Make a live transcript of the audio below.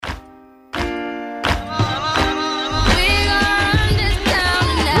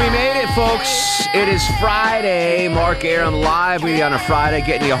folks. It is Friday. Mark Arum live with you on a Friday,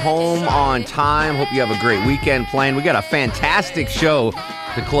 getting you home on time. Hope you have a great weekend planned. We got a fantastic show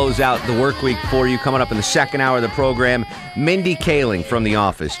to close out the work week for you. Coming up in the second hour of the program, Mindy Kaling from The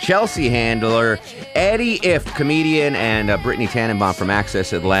Office, Chelsea Handler, Eddie Ifft, comedian, and Brittany from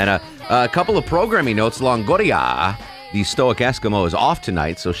Accessatl. A couple of programming notes. Longoria, the Stoic Eskimo, is off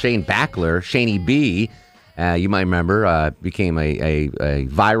tonight, so Shane Backler, Shaney B., you might remember, became a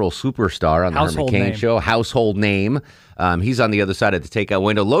viral superstar on the Herman Cain Show. Household name. He's on the other side of the takeout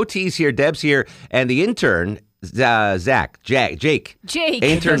window. Low T's here, Deb's here, and the intern, Jake.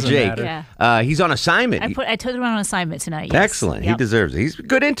 Intern Jake. Yeah. He's on assignment. I took him on assignment tonight. Yes. Excellent. Yep. He deserves it. He's a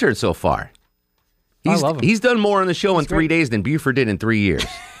good intern so far. I love him. He's done more on the show in 3 days than Buford did in 3 years.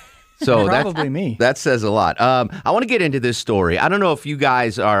 So probably me. That says a lot. I want to get into this story. I don't know if you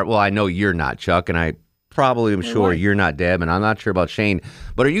guys are, well, I know you're not, Chuck, and I probably am sure you're not, Deb, and I'm not sure about Shane,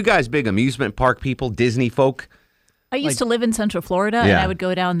 but are you guys big amusement park people, Disney folk? I used to live in Central Florida, and I would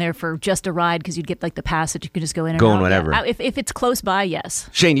go down there for just a ride because you'd get like the pass that you could just go in and out. Whatever. Yeah. If it's close by, yes.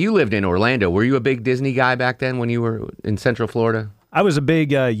 Shane, you lived in Orlando. Were you a big Disney guy back then when you were in Central Florida? I was a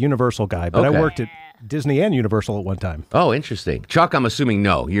big Universal guy, but I worked at Disney and Universal at one time. Oh, interesting. Chuck, I'm assuming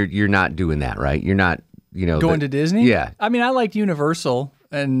no, you're not doing that, right? You're not, going to Disney? Yeah. I mean, I liked Universal,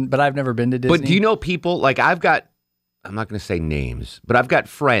 but I've never been to Disney. But do you know people, like I'm not going to say names, but I've got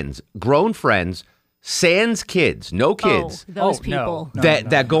friends, grown friends, sans kids, no kids. Those people.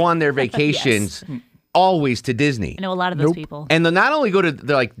 That go on their vacations always to Disney. I know a lot of those people. And they'll not only go to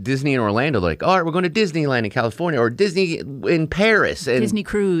like Disney in Orlando, they're like, all right, we're going to Disneyland in California or Disney in Paris. And Disney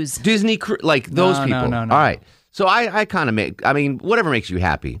Cruise. Like those people. No. All right. So I kind of whatever makes you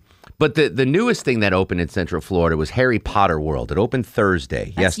happy. But the newest thing that opened in Central Florida was Harry Potter World. It opened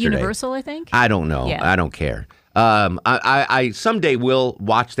Thursday, yesterday. Universal, I think? I don't know. Yeah. I don't care. I someday will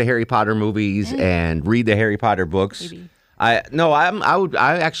watch the Harry Potter movies and read the Harry Potter books. Maybe. I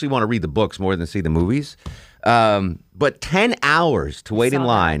actually want to read the books more than see the movies. But 10 hours to wait in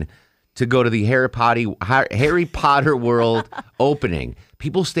line to go to the Harry Potter World opening.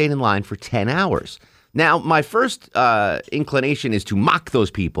 People stayed in line for 10 hours. Now, my first inclination is to mock those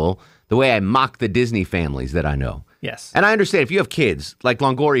people the way I mock the Disney families that I know. Yes. And I understand if you have kids, like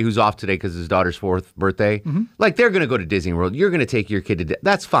Longoria, who's off today because his daughter's 4th birthday, like they're going to go to Disney World. You're going to take your kid to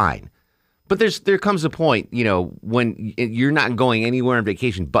that's fine. But there comes a point, when you're not going anywhere on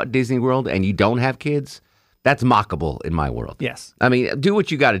vacation but Disney World and you don't have kids, that's mockable in my world. Yes. I mean, do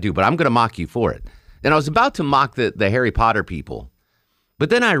what you got to do, but I'm going to mock you for it. And I was about to mock the Harry Potter people, but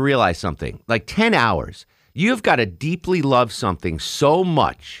then I realized something. Like 10 hours, you've got to deeply love something so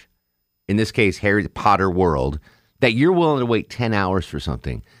much, in this case, Harry Potter World, that you're willing to wait 10 hours for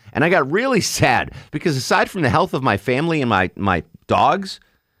something. And I got really sad because aside from the health of my family and my dogs,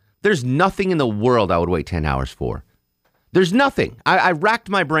 there's nothing in the world I would wait 10 hours for. There's nothing. I racked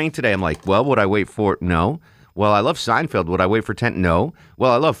my brain today. I'm like, well, would I wait for it? No. Well, I love Seinfeld. Would I wait for 10? No.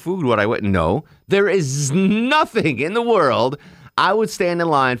 Well, I love food. Would I wait? No. There is nothing in the world I would stand in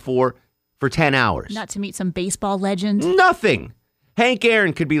line for 10 hours. Not to meet some baseball legend? Nothing. Hank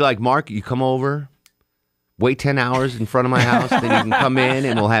Aaron could be like, Mark, you come over, wait 10 hours in front of my house, then you can come in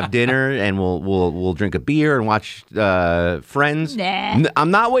and we'll have dinner and we'll drink a beer and watch Friends. Nah. I'm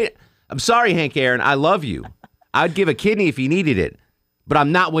not waiting. I'm sorry, Hank Aaron. I love you. I'd give a kidney if you needed it, but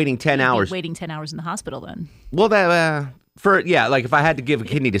I'm not waiting 10 hours. Waiting 10 hours in the hospital then. Well, like if I had to give a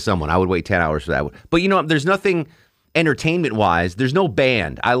kidney to someone, I would wait 10 hours for that. But there's nothing entertainment-wise. There's no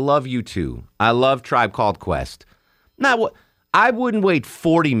band. I love U2. I love Tribe Called Quest. I wouldn't wait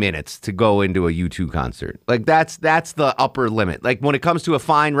 40 minutes to go into a U2 concert. Like that's the upper limit. Like when it comes to a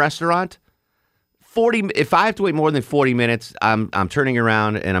fine restaurant, if I have to wait more than 40 minutes, I'm turning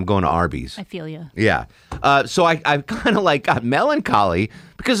around and I'm going to Arby's. I feel you. Yeah. So I kind of like got melancholy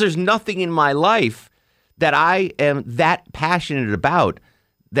because there's nothing in my life that I am that passionate about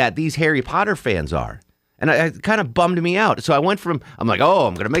that these Harry Potter fans are. And it kind of bummed me out. So I'm like,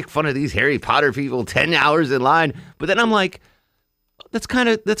 I'm going to make fun of these Harry Potter people 10 hours in line. But then I'm like, that's kind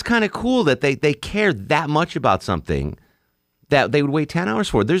of cool that they care that much about something that they would wait 10 hours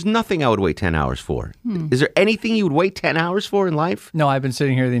for. There's nothing I would wait 10 hours for. Is there anything you would wait 10 hours for in life? No, I've been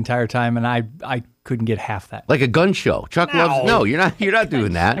sitting here the entire time, and I couldn't get half that. Like a gun show. Chuck loves... No, you're not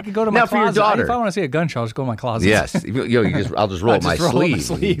doing that. I could go to my closet. For your daughter. If I want to see a gun show, I'll just go to my closet. Yes. I'll just roll up my sleeves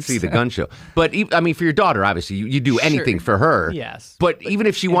and see the gun show. But, I mean, for your daughter, obviously, you do anything for her. Yes. But even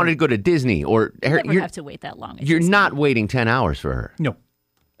if she wanted to go to Disney or... You never have to wait that long. You're not waiting 10 hours for her. No.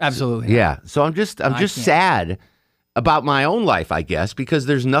 Absolutely. Yeah. So I'm just sad about my own life, I guess, because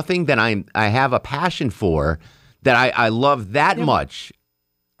there's nothing that I have a passion for that I love that much.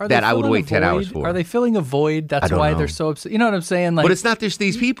 that I would wait 10 hours for. Are they filling a void? That's why they're so upset. You know what I'm saying? Like, but it's not just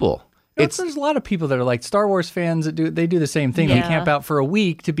these people. There's a lot of people that are like Star Wars fans that do the same thing. They camp out for a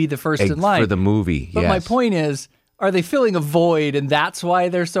week to be the first in line for the movie. But my point is, are they filling a void, and that's why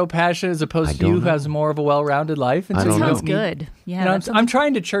they're so passionate, as opposed to you, who has more of a well-rounded life? And that sounds good. Yeah, I'm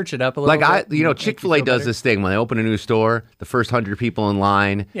trying to church it up a little bit. Chick-fil-A does this thing when they open a new store. The first 100 people in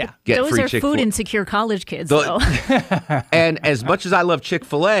line get those free are Chick-fil-A. food insecure college kids, though. And as much as I love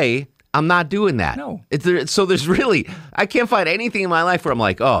Chick-fil-A, I'm not doing that. No. So there's really, I can't find anything in my life where I'm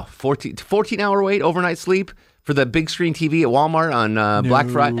like, 14-hour wait, overnight sleep for the big screen TV at Walmart on Black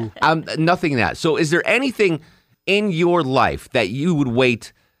Friday. I'm nothing of that. So is there anything in your life that you would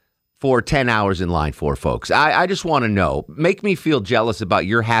wait for 10 hours in line for, folks? I just want to know. Make me feel jealous about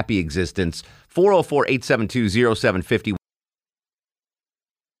your happy existence. 404-872-0750.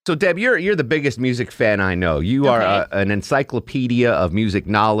 So, Deb, you're the biggest music fan I know. You are an encyclopedia of music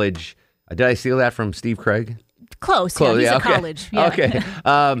knowledge. Did I steal that from Steve Craig? Close. Yeah, he's at college. Yeah. Okay.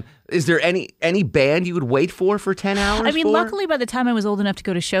 Is there any band you would wait for 10 hours? I mean, luckily, by the time I was old enough to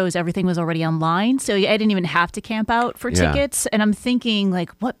go to shows, everything was already online. So I didn't even have to camp out for tickets. And I'm thinking, like,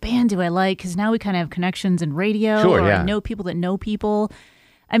 what band do I like? Because now we kind of have connections in radio. Sure, I know people that know people.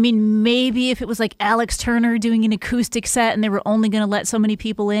 I mean, maybe if it was like Alex Turner doing an acoustic set and they were only going to let so many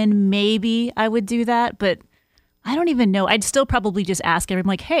people in, maybe I would do that. But I don't even know. I'd still probably just ask everyone,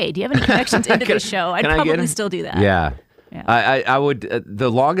 like, hey, do you have any connections into this show? I'd probably still do that. Yeah. I would.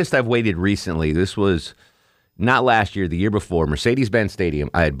 The longest I've waited recently, this was not last year, the year before, Mercedes-Benz Stadium.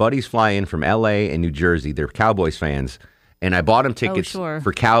 I had buddies fly in from L.A. and New Jersey. They're Cowboys fans. And I bought them tickets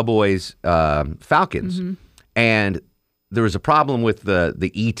for Cowboys Falcons. Mm-hmm. And there was a problem with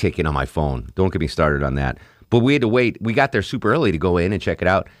the e-ticket on my phone. Don't get me started on that. But we had to wait. We got there super early to go in and check it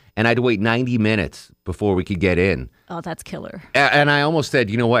out. And I had to wait 90 minutes before we could get in. Oh, that's killer. And I almost said,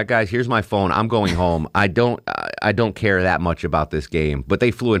 you know what, guys, here's my phone. I'm going home. I don't care that much about this game. But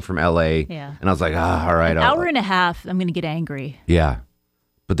they flew in from L.A. Yeah. And I was like, all right. An hour and a half, I'm going to get angry. Yeah.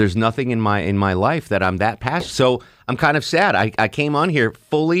 But there's nothing in my life that I'm that passionate. So I'm kind of sad. I came on here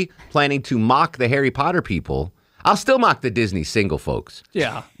fully planning to mock the Harry Potter people. I'll still mock the Disney single folks.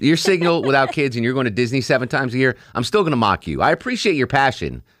 Yeah. You're single without kids and you're going to Disney 7 times a year. I'm still going to mock you. I appreciate your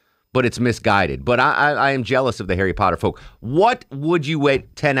passion, but it's misguided. But I am jealous of the Harry Potter folk. What would you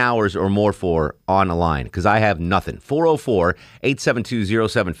wait 10 hours or more for on a line? Because I have nothing.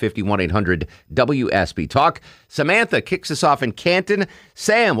 404-872-0750, 1-800-WSB. Talk. Samantha kicks us off in Canton.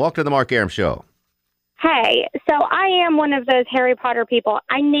 Sam, welcome to the Mark Arum Show. Hey, so I am one of those Harry Potter people.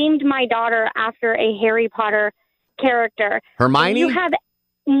 I named my daughter after a Harry Potter character. Hermione? You have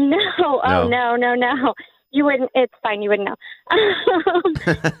no. Oh, no. You wouldn't. It's fine. You wouldn't know.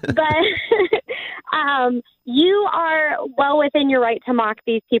 But you are well within your right to mock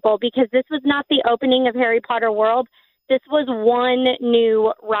these people, because this was not the opening of Harry Potter World. This was one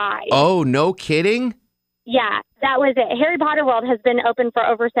new ride. Oh, no kidding? Yeah, that was it. Harry Potter World has been open for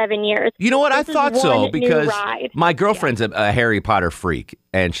over 7 years. You know what? I thought so, because my girlfriend's a Harry Potter freak,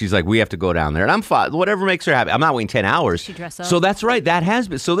 and she's like, we have to go down there. And I'm fine. Whatever makes her happy. I'm not waiting 10 hours. She dress up. So that's right. That has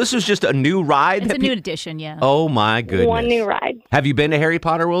been. So this is just a new ride? It's a new edition, yeah. Oh, my goodness. One new ride. Have you been to Harry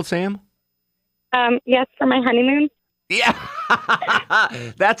Potter World, Sam? Yes, for my honeymoon. Yeah.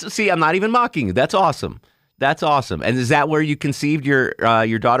 See, I'm not even mocking you. That's awesome. That's awesome. And is that where you conceived your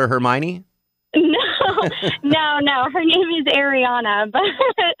daughter, Hermione? No. Her name is Ariana, but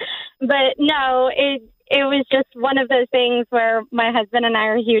no, it was just one of those things where my husband and I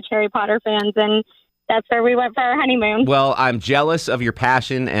are huge Harry Potter fans, and that's where we went for our honeymoon. Well, I'm jealous of your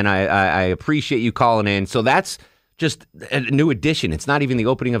passion, and I appreciate you calling in. So that's just a new edition. It's not even the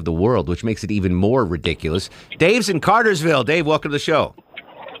opening of the world, which makes it even more ridiculous. Dave's in Cartersville. Dave, welcome to the show.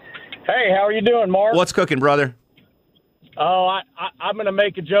 Hey, how are you doing, Mark? What's cooking, brother? Oh, I'm going to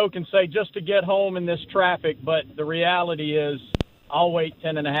make a joke and say just to get home in this traffic, but the reality is I'll wait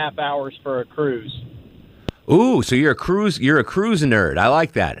 10 and a half hours for a cruise. Ooh, so you're a cruise nerd. I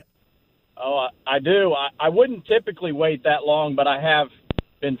like that. Oh, I do. I wouldn't typically wait that long, but I have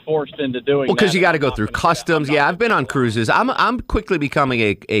been forced into doing that. Well, because you got to go through customs. Yeah, I've been on cruises. I'm quickly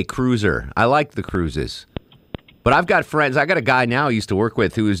becoming a cruiser. I like the cruises. But I've got friends. I got a guy now I used to work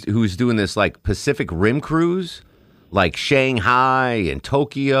with who's doing this like Pacific Rim cruise, like Shanghai and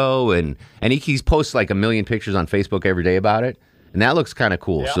Tokyo, and he posts like 1 million pictures on Facebook every day about it, and that looks kind of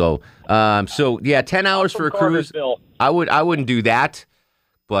cool. Yeah. So 10 hours for a cruise. I wouldn't do that,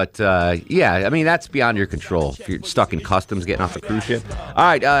 But, yeah, I mean, that's beyond your control if you're stuck in customs getting off a cruise ship. All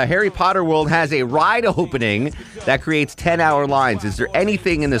right, Harry Potter World has a ride opening that creates 10-hour lines. Is there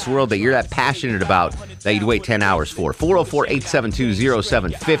anything in this world that you're that passionate about that you'd wait 10 hours for?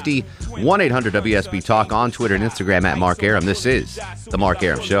 404-872-0750, 1-800-WSB-TALK, on Twitter and Instagram at Mark Arum. This is The Mark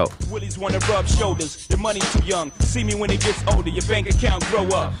Arum Show. Willies wanna rub shoulders. The money too young. See me when it gets older. Your bank account grow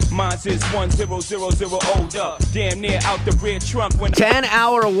up. Mine's is 1000 older. Damn near out the rear trunk when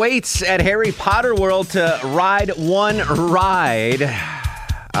 10-hour waits at Harry Potter World to ride one ride.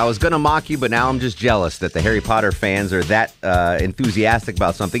 I was going to mock you, but now I'm just jealous that the Harry Potter fans are that enthusiastic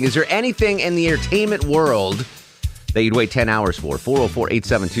about something. Is there anything in the entertainment world that you'd wait 10 hours for?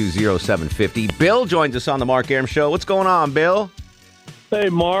 404-872-0750. Bill joins us on the Mark Arum Show. What's going on, Bill? Hey,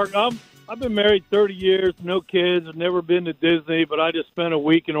 Mark. I've been married 30 years, no kids, I've never been to Disney, but I just spent a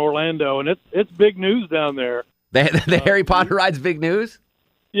week in Orlando, and it's big news down there. The Harry Potter ride's big news?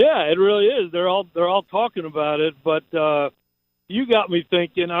 Yeah, it really is. They're all talking about it, but you got me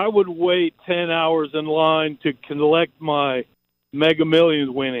thinking I would wait 10 hours in line to collect my Mega Millions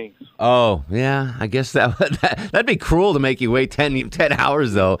winnings. Oh, yeah, I guess that'd be cruel to make you wait 10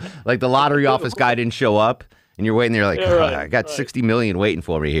 hours, though. Like the lottery office guy didn't show up, and you're waiting there like, yeah, right, I got 60 million waiting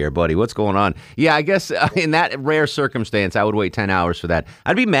for me here, buddy. What's going on? Yeah, I guess in that rare circumstance, I would wait 10 hours for that.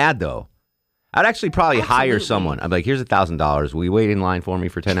 I'd be mad, though. I'd actually probably hire someone. I'm like, here's $1,000. Will you wait in line for me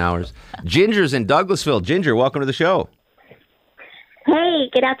for 10 hours? Ginger's in Douglasville. Ginger, welcome to the show. Hey,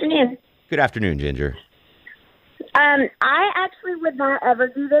 good afternoon. Good afternoon, Ginger. I actually would not ever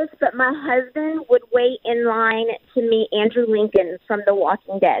do this, but my husband would wait in line to meet Andrew Lincoln from The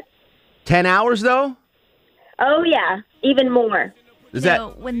Walking Dead. 10 hours, though? Oh, yeah, even more.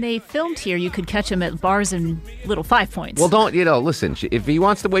 When they filmed here, you could catch him at bars in Little 5 Points. Well, listen, if he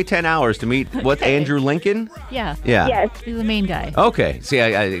wants to wait 10 hours to meet, Andrew Lincoln? Yeah. Yes. He's the main guy. Okay. See,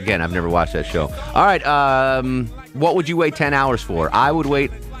 again, I've never watched that show. All right, what would you wait 10 hours for? I would wait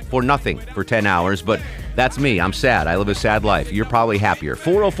for nothing for 10 hours, but that's me. I'm sad. I live a sad life. You're probably happier.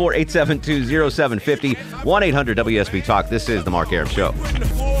 404-872-0750, 1-800-WSB-TALK. This is The Mark Arum Show.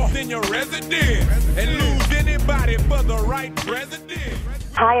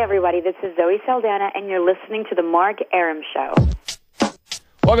 Hi, everybody. This is Zoe Saldana, and you're listening to The Mark Arum Show.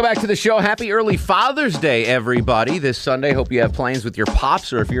 Welcome back to the show. Happy early Father's Day, everybody. This Sunday, hope you have plans with your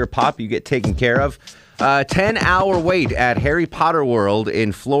pops, or if you're a pop, you get taken care of. 10-hour wait at Harry Potter World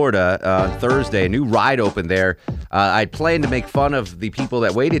in Florida on Thursday. A new ride opened there. I planned to make fun of the people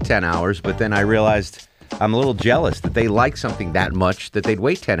that waited 10 hours, but then I realized I'm a little jealous that they like something that much that they'd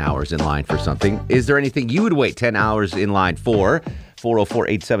wait 10 hours in line for something. Is there anything you would wait 10 hours in line for?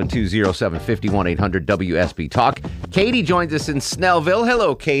 404-872-0750, 1-800-WSB-TALK. Katie joins us in Snellville.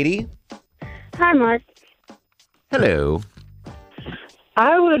 Hello, Katie. Hi, Mark. Hello.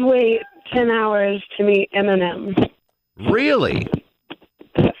 I would wait 10 hours to meet Eminem. Really?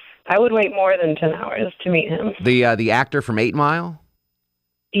 I would wait more than 10 hours to meet him. The actor from 8 Mile?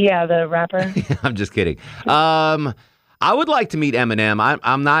 Yeah, the rapper. I'm just kidding. I would like to meet Eminem.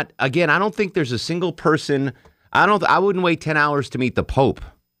 I'm not, again, I don't think there's a single person, I wouldn't wait 10 hours to meet the Pope.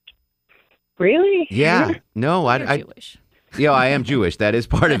 Really? Yeah. No, You're Jewish. Yeah, I am Jewish. That is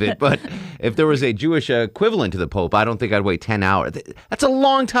part of it. But if there was a Jewish equivalent to the Pope, I don't think I'd wait 10 hours. That's a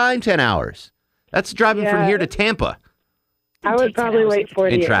long time, 10 hours. That's driving from here to Tampa. I would probably wait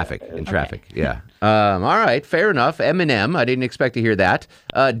 40 In traffic, yeah. All right, fair enough. Eminem, I didn't expect to hear that.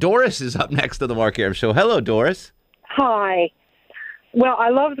 Doris is up next on the Mark Arum Show. Hello, Doris. Hi. Well, I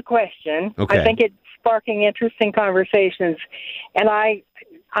love the question. Okay. I think it's sparking interesting conversations. And I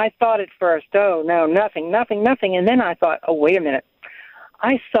thought at first, oh, no, nothing. And then I thought, oh, wait a minute.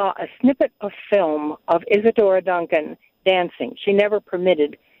 I saw a snippet of film of Isadora Duncan dancing. She never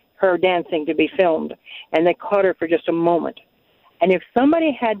permitted her dancing to be filmed, and they caught her for just a moment. And if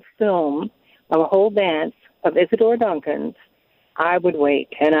somebody had film of a whole dance of Isadora Duncan's, I would wait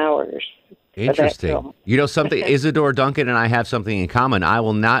 10 hours. Interesting. You know something? Isadora Duncan and I have something in common. I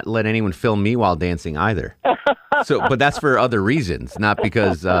will not let anyone film me while dancing either. But that's for other reasons, not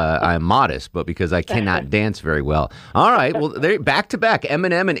because I'm modest, but because I cannot dance very well. All right. Well, they're back to back,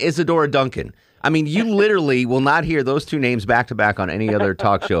 Eminem and Isadora Duncan. I mean, you literally will not hear those two names back to back on any other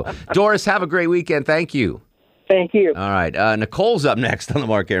talk show. Doris, have a great weekend. Thank you. Thank you. All right. Nicole's up next on the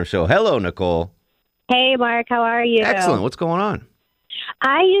Mark Arum Show. Hello, Nicole. Hey, Mark. How are you? Excellent. What's going on?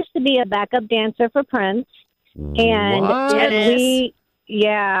 I used to be a backup dancer for Prince. And it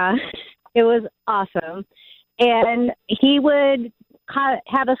was awesome. And he would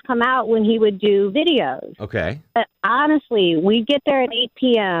have us come out when he would do videos. Okay. But honestly, we'd get there at 8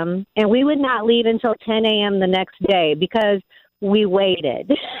 p.m. and we would not leave until 10 a.m. the next day because we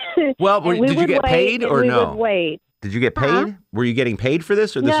waited. Well, did you get paid or no? We would wait. Did you get paid? Huh? Were you getting paid for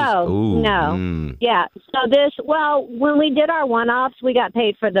this, or this No, is? Ooh, no. Yeah. So when we did our one-offs, we got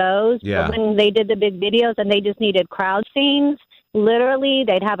paid for those. Yeah. But when they did the big videos and they just needed crowd scenes, literally,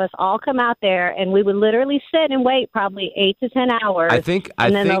 they'd have us all come out there, and we would literally sit and wait probably 8 to 10 hours.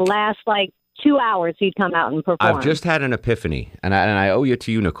 And then the last, 2 hours, he'd come out and perform. I've just had an epiphany, and I owe you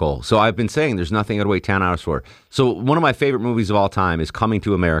to you, Nicole. So I've been saying there's nothing I'd wait 10 hours for. So one of my favorite movies of all time is Coming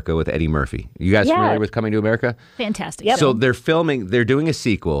to America with Eddie Murphy. You guys familiar with Coming to America? Fantastic. Yep. So they're doing a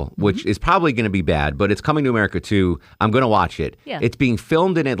sequel, which is probably going to be bad, but it's Coming to America 2. I'm going to watch it. Yeah. It's being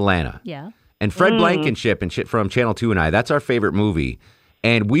filmed in Atlanta. Yeah. And Fred Blankenship and from Channel 2 and I, that's our favorite movie.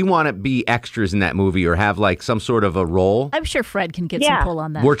 And we want to be extras in that movie or have some sort of a role. I'm sure Fred can get some pull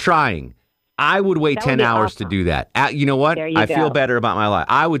on that. We're trying. I would wait 10 hours to do that. You know what? I feel better about my life.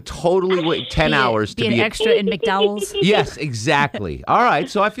 I would totally wait 10 hours to be an extra in McDowell's. Yes, exactly. All right,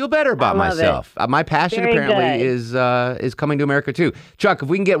 so I feel better about myself. My passion apparently is Coming to America 2. Chuck, if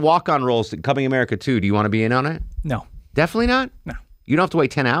we can get walk-on roles to Coming to America 2, do you want to be in on it? No. Definitely not? No. You don't have to wait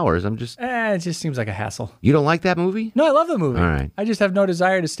 10 hours. I'm just... It just seems like a hassle. You don't like that movie? No, I love the movie. All right. I just have no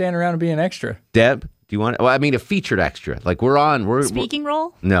desire to stand around and be an extra. Deb, do you want... Well, I mean, a featured extra. We're... Speaking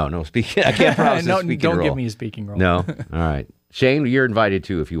role? No, speaking... I can't promise a speaking role. Don't give me a speaking role. No? All right. Shane, you're invited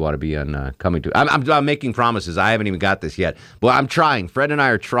too if you want to be on Coming to... I'm making promises. I haven't even got this yet. But I'm trying. Fred and I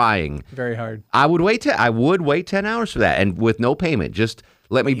are trying. Very hard. I would wait 10 hours for that, and with no payment. Just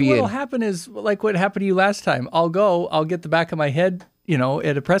let me be in. What'll happen is like what happened to you last time. I'll get the back of my head,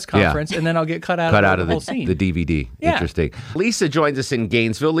 at a press conference, and then I'll get cut out of the whole scene. The DVD. Yeah. Interesting. Lisa joins us in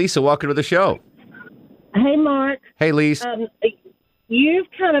Gainesville. Lisa, welcome to the show. Hey, Mark. Hey, Lisa. You've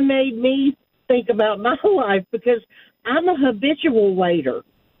kind of made me think about my life because I'm a habitual waiter.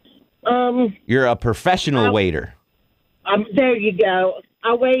 You're a professional waiter. There you go.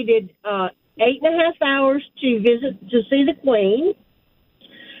 I waited 8.5 hours to see the Queen,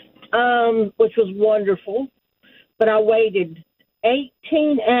 which was wonderful. But I waited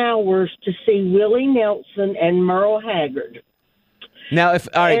 18 hours to see Willie Nelson and Merle Haggard. Now,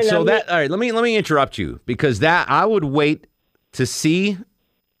 let me interrupt you because I would wait to see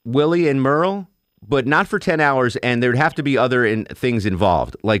Willie and Merle, but not for 10 hours, and there'd have to be other things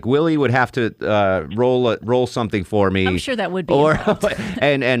involved. Like Willie would have to roll something for me. I'm sure that would be involved.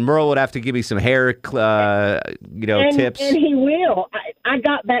 and Merle would have to give me some hair, tips. And he will. I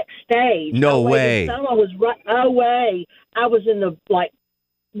got backstage. No way. I was away. I was in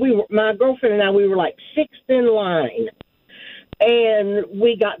my girlfriend and I, we were sixth in line. And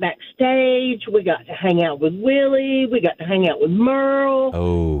we got backstage. We got to hang out with Willie. We got to hang out with Merle.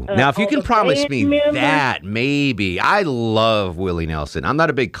 Oh, now if you can promise me that, maybe. I love Willie Nelson. I'm not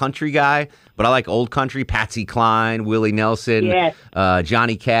a big country guy, but I like old country. Patsy Cline, Willie Nelson, yes.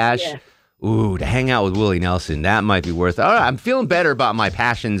 Johnny Cash. Yes. Ooh, to hang out with Willie Nelson, that might be worth it. All right, I'm feeling better about my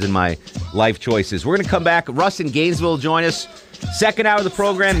passions and my life choices. We're going to come back. Russ in Gainesville will join us. Second hour of the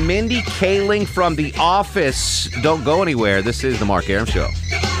program, Mindy Kaling from The Office. Don't go anywhere. This is The Mark Arum Show.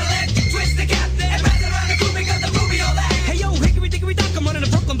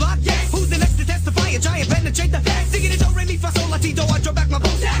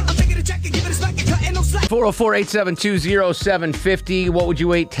 Four 404-872-0750. What would you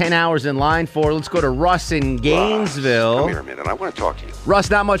wait 10 hours in line for? Let's go to Russ in Gainesville. Come here a minute. I want to talk to you. Russ,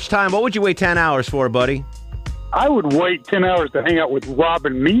 not much time. What would you wait 10 hours for, buddy? I would wait 10 hours to hang out with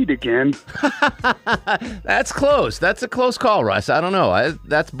Robin Meade again. That's close. That's a close call, Russ. I don't know.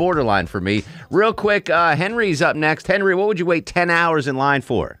 That's borderline for me. Real quick, Henry's up next. Henry, what would you wait 10 hours in line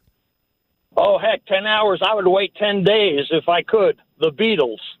for? Oh, heck, 10 hours. I would wait 10 days if I could. The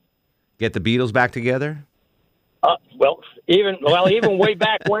Beatles. Get the Beatles back together? Even way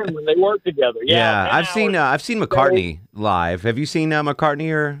back when they worked together. Yeah, I've seen McCartney live. Have you seen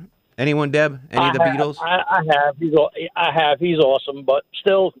McCartney or anyone, Deb? Any of the Beatles? I have. He's awesome, but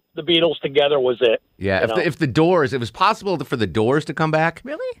still, the Beatles together was it. Yeah, if the Doors, it was possible for the Doors to come back.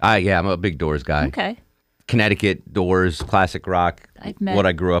 Really? Yeah, I'm a big Doors guy. Okay. Connecticut Doors, classic rock. What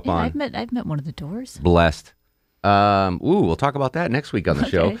I grew up on. I've met one of the Doors. Blessed. We'll talk about that next week on the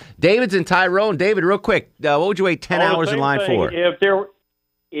show. David's in Tyrone. David, real quick, what would you wait 10 hours in line for?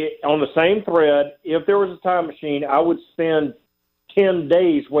 On the same thread, if there was a time machine, I would spend 10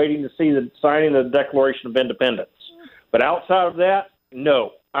 days waiting to see the signing of the Declaration of Independence. But outside of that,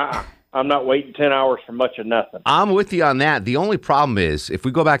 no. I'm not waiting 10 hours for much of nothing. I'm with you on that. The only problem is, if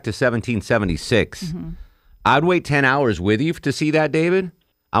we go back to 1776, I'd wait 10 hours with you to see that, David.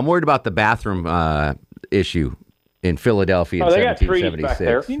 I'm worried about the bathroom issue. in Philadelphia in they got trees back 1776.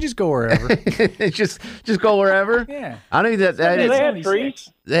 there. You can just go wherever. just go wherever. Yeah. I don't even They had trees.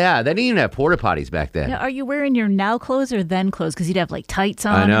 Yeah, they didn't even have porta potties back then. Now, are you wearing your now clothes or then clothes? Because you'd have like tights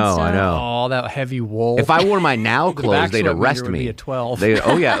on. I know, and stuff. I know. Oh, that heavy wool. If I wore my now clothes, back they'd sweat arrest meter would me. be a 12.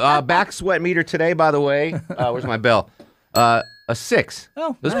 Oh yeah, back sweat meter today. By the way, where's my bell? A 6.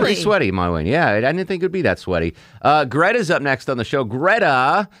 Oh, it was pretty nice. sweaty my way. Yeah, I didn't think it would be that sweaty. Greta's up next on the show.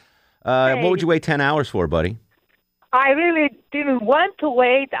 Greta, what would you wait 10 hours for, buddy? I really didn't want to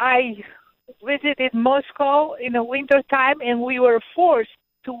wait. I visited Moscow in the winter time, and we were forced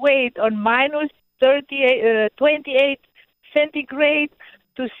to wait on minus 28 centigrade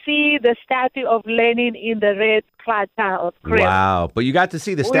to see the statue of Lenin in the red clad town of Kremlin. Wow, but you got to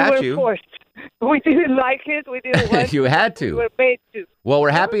see the statue. We were forced. We didn't like it. We didn't want You had We to. were paid to. Well, we're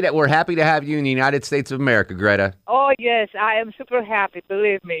happy to have you in the United States of America, Greta. Oh, yes, I am super happy,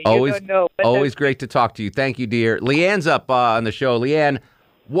 believe me. Always, you don't know. But always great to talk to you. Thank you, dear. Leanne's up on the show. Leanne,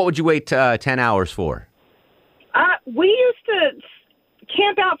 what would you wait 10 hours for? We used to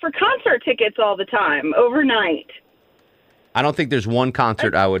camp out for concert tickets all the time, overnight. I don't think there's one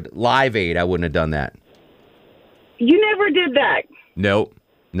concert Live Aid, I wouldn't have done that. You never did that. Nope.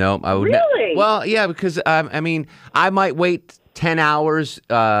 No, I would. Really? Well, yeah, because I mean, I might wait 10 hours.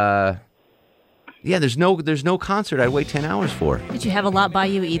 Yeah, there's no concert I'd wait 10 hours for. Did you have a lot by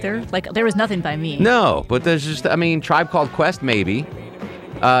you either? Like, there was nothing by me. No, but there's just, I mean, Tribe Called Quest, maybe.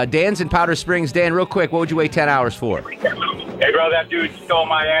 Dan's in Powder Springs. Dan, real quick, what would you wait 10 hours for? Hey, bro, that dude stole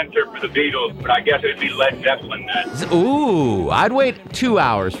my answer for the Beatles, but I guess it would be Led Zeppelin then. Ooh, I'd wait 2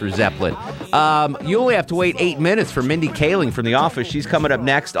 hours for Zeppelin. You only have to wait 8 minutes for Mindy Kaling from The Office. She's coming up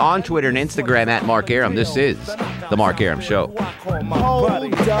next on Twitter and Instagram at Mark Arum. This is The Mark Arum Show.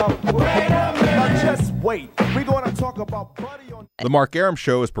 The Mark Arum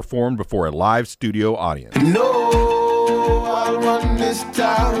Show is performed before a live studio audience. No, I run this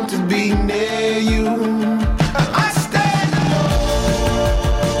town to be near you. I stand alone.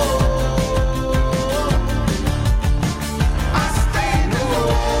 I stand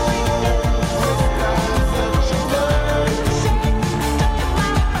alone.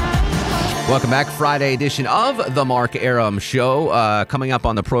 Welcome back. Friday edition of The Mark Arum Show. Coming up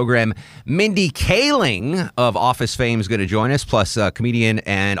on the program, Mindy Kaling of Office fame is going to join us, plus comedian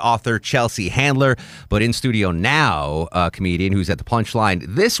and author Chelsea Handler. But in studio now, a comedian who's at the Punchline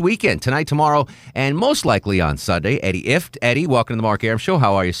this weekend, tonight, tomorrow, and most likely on Sunday, Eddie Ifft. Eddie, welcome to The Mark Arum Show.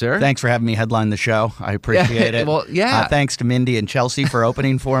 How are you, sir? Thanks for having me headline the show. I appreciate it. Well, yeah. Thanks to Mindy and Chelsea for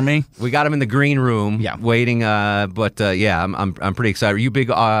opening for me. We got him in the green room, waiting. Yeah, I'm pretty excited. Are you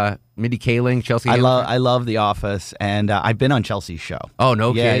big Mindy Kaling, Chelsea? I love The Office, and I've been on Chelsea's show. Oh,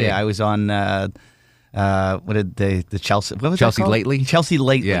 no kidding. Yeah, I was on. What did the Chelsea? What was Chelsea that called? Lately? Chelsea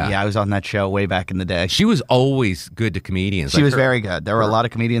Lately. Yeah. I was on that show way back in the day. She was always good to comedians. She was very good. There were a lot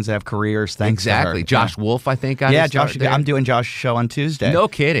of comedians that have careers. Thanks to her. Josh Wolf, I think. Josh. I'm doing Josh's show on Tuesday. No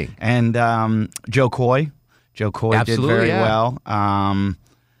kidding. And Joe Coy. Joe Coy Absolutely, did very well.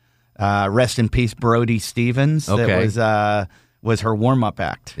 Rest in peace, Brody Stevens. Okay. That was her warm-up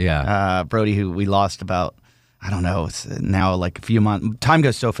act. Yeah. Brody, who we lost about, I don't know, it's now like a few months. Time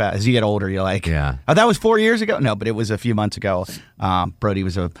goes so fast. As you get older, you're like, oh, that was 4 years ago? No, but it was a few months ago. Brody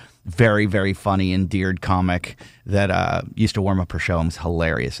was a very, very funny, endeared comic that used to warm up her show and was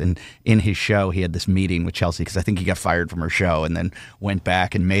hilarious. And in his show, he had this meeting with Chelsea because I think he got fired from her show and then went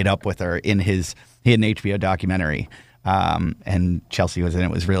back and made up with her he had an HBO documentary. And Chelsea was in it.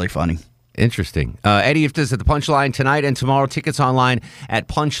 It was really funny. Interesting. Eddie Ifft is at the Punchline tonight and tomorrow. Tickets online at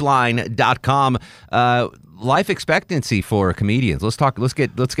punchline.com. Life expectancy for comedians. Let's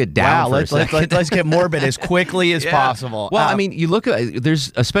get down for a second. Let's get morbid as quickly as possible. Well, I mean, you look at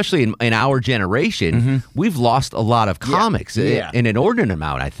there's especially in our generation, we've lost a lot of comics in an inordinate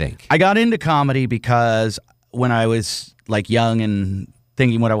amount, I think. I got into comedy because when I was like young and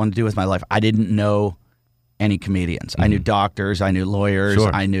thinking what I wanted to do with my life, I didn't know any comedians. I knew doctors, I knew lawyers,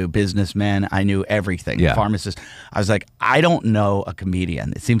 I knew businessmen, I knew everything. Pharmacists. I was like, I don't know a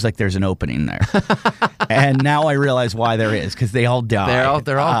comedian. It seems like there's an opening there. And now I realize why there is, because they all died.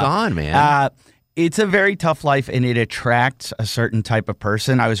 They're all gone, man. It's a very tough life, and it attracts a certain type of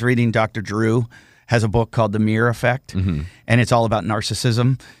person. I was reading Dr. Drew has a book called The Mirror Effect, and it's all about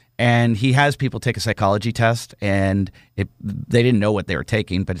narcissism. And he has people take a psychology test, and they didn't know what they were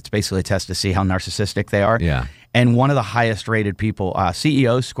taking, but it's basically a test to see how narcissistic they are. Yeah. And one of the highest rated people,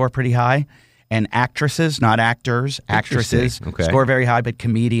 CEOs score pretty high, and actresses, not actors, actresses score very high, but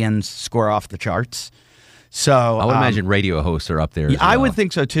comedians score off the charts. So I would imagine radio hosts are up there. As I well. would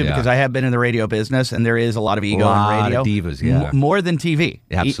think so too, Yeah. because I have been in the radio business, and there is a lot of ego in radio. Of divas, yeah. More than TV.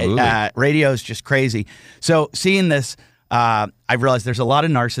 Absolutely. Radio is just crazy. So seeing this, I realized there's a lot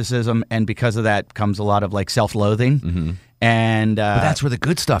of narcissism, and because of that comes a lot of like self-loathing. Mm-hmm. And but that's where the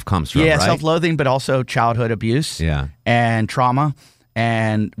good stuff comes from, yeah, right? self-loathing, but also childhood abuse, and trauma,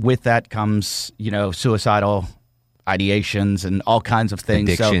 and with that comes suicidal ideations and all kinds of things,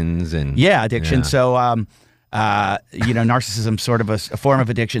 addictions, addiction. Yeah. So, narcissism's sort of a form of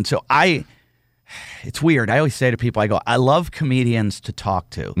addiction. So it's weird. I always say to people, I go, I love comedians to talk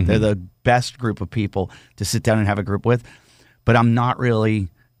to. Mm-hmm. They're the best group of people to sit down and have a group with, but I'm not really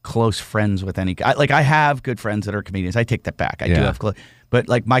close friends with any. I have good friends that are comedians. I take that back. I do have but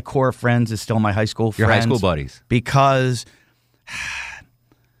like my core friends is still my high school friends. Your high school buddies. Because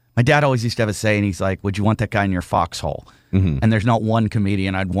my dad always used to have a saying. He's like, would you want that guy in your foxhole? Mm-hmm. And there's not one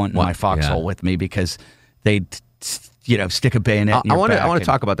comedian I'd want in my foxhole with me, because they'd stick a bayonet in your back. I want to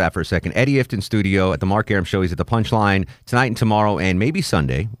talk about that for a second. Eddie Ifft in studio at the Mark Arum Show. He's at the Punchline tonight and tomorrow and maybe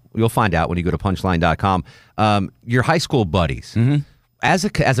Sunday. You'll find out when you go to punchline.com. Your high school buddies. Mm-hmm. As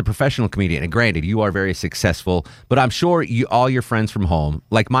a professional comedian, and granted, you are very successful, but I'm sure all your friends from home,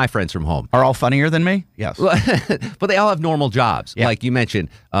 like my friends from home, are all funnier than me? Yes. But they all have normal jobs. Yeah. Like you mentioned,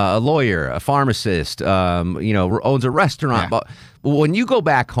 a lawyer, a pharmacist, owns a restaurant. Yeah. But when you go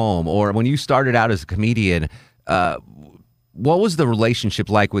back home, or when you started out as a comedian, what was the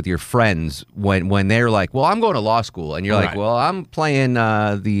relationship like with your friends when they're like, well, I'm going to law school, and you're like, well, I'm playing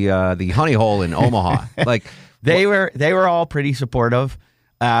the honey hole in Omaha. Like, They were all pretty supportive.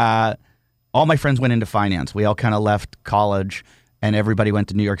 All my friends went into finance. We all kind of left college, and everybody went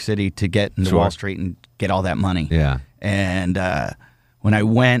to New York City to get into Wall Street and get all that money. Yeah. And when I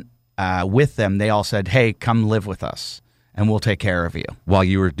went with them, they all said, hey, come live with us, and we'll take care of you. While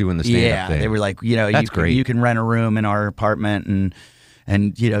you were doing the stand-up thing. They were like, That's great. You can rent a room in our apartment,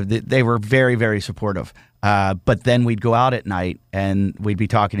 and they were very, very supportive. But then we'd go out at night and we'd be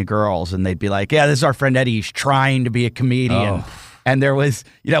talking to girls, and they'd be like, yeah, this is our friend Eddie. He's trying to be a comedian. Oh. And there was,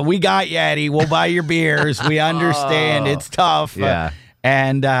 we got you, Eddie. We'll buy your beers. We understand. It's tough. Yeah.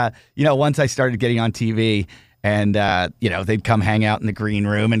 And once I started getting on TV, and they'd come hang out in the green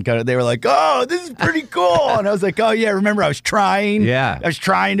room and they were like, oh, this is pretty cool. And I was like, oh, yeah, remember I was trying. Yeah. I was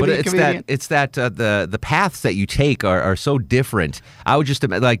trying to be a comedian. It's that the paths that you take are so different. I would just,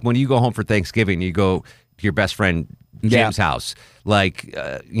 like, when you go home for Thanksgiving, you go to your best friend Jim's house. Like,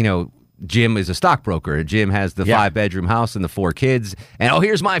 Jim is a stockbroker. Jim has the 5-bedroom house and the 4 kids. And,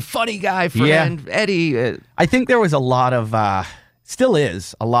 here's my funny guy friend, Eddie. I think there was a lot of, still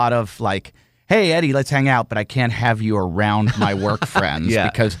is, a lot of like, hey, Eddie, let's hang out, but I can't have you around my work friends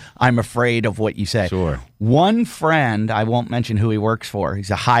because I'm afraid of what you say. Sure. One friend, I won't mention who he works for.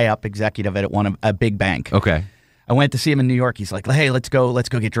 He's a high-up executive at a big bank. Okay. I went to see him in New York. He's like, hey, let's go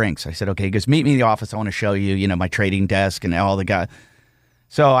get drinks. I said, okay. He goes, meet me in the office. I want to show you, my trading desk and all the guys.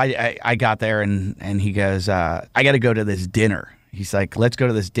 So I got there, and he goes, I got to go to this dinner. He's like, let's go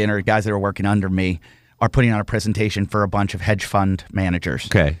to this dinner. Guys that are working under me are putting on a presentation for a bunch of hedge fund managers.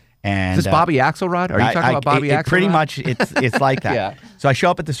 Okay. And is this Bobby Axelrod? Are you talking about Bobby Axelrod? Pretty much, it's like that. Yeah. So I show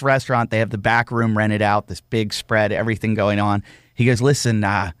up at this restaurant. They have the back room rented out, this big spread, everything going on. He goes, listen,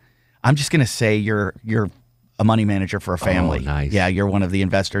 I'm just going to say you're a money manager for a family. Oh, nice. Yeah, you're one of the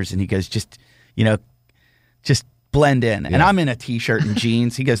investors. And he goes, just blend in. Yeah. And I'm in a T-shirt and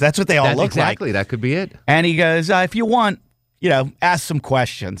jeans. He goes, that's what they all look exactly. like. That could be it. And he goes, if you want, ask some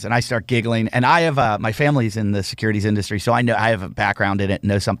questions. And I start giggling. And I have my family's in the securities industry, so I know I have a background in it,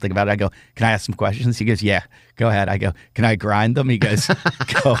 know something about it. I go, can I ask some questions? He goes, yeah, go ahead. I go, can I grind them? He goes,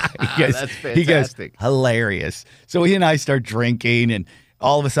 go. That's fantastic. He goes, hilarious. So he and I start drinking, and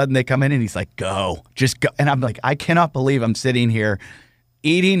all of a sudden they come in, and he's like, just go. And I'm like, I cannot believe I'm sitting here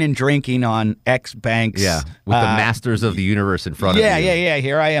eating and drinking on X banks. Yeah, with the masters of the universe in front of you. Yeah.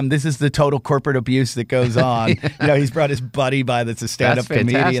 Here I am. This is the total corporate abuse that goes on. He's brought his buddy by that's a stand-up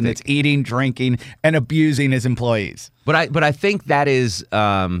comedian that's eating, drinking, and abusing his employees. But I think that is,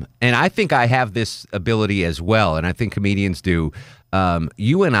 and I think I have this ability as well, and I think comedians do.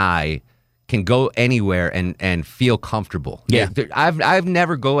 You and I can go anywhere and feel comfortable. Yeah. I've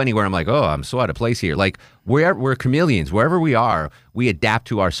never go anywhere. I'm like, oh, I'm so out of place here. Like we're chameleons. Wherever we are, we adapt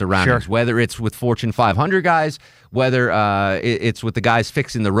to our surroundings. Sure. Whether it's with Fortune 500 guys, whether it's with the guys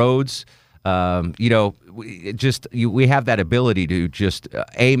fixing the roads. We have that ability to just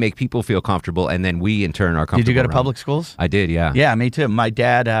make people feel comfortable, and then we in turn are comfortable. Did you go to around. public schools? I did. Yeah. Yeah, me too. My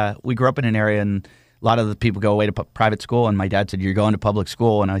dad. We grew up in an area and a lot of the people go away to private school, and my dad said, you're going to public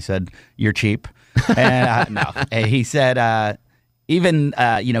school. And I said, you're cheap. And no. And he said, even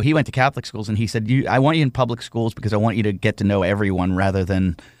he went to Catholic schools, and he said, I want you in public schools because I want you to get to know everyone rather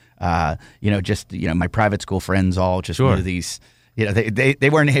than just my private school friends all just knew these. They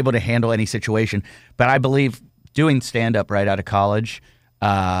weren't able to handle any situation. But I believe doing stand-up right out of college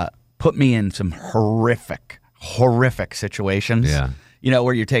put me in some horrific situations. Yeah.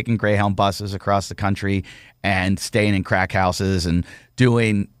 Where you're taking Greyhound buses across the country and staying in crack houses and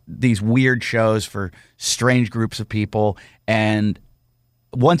doing these weird shows for strange groups of people. And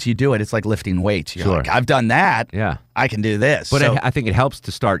once you do it, it's like lifting weights. You're like, I've done that. Yeah. I can do this. But I think it helps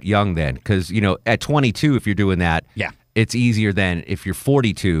to start young then because, at 22, if you're doing that, it's easier than if you're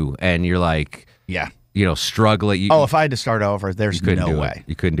 42 and you're like, struggling. If I had to start over, there's no way.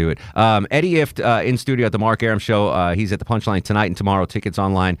 You couldn't do it. Eddie Ifft in studio at the Mark Arum Show. He's at the Punchline tonight and tomorrow. Tickets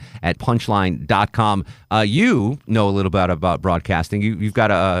online at punchline.com. You know a little bit about broadcasting. You've got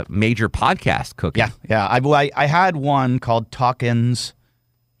a major podcast cooking. Yeah. I had one called Talkin's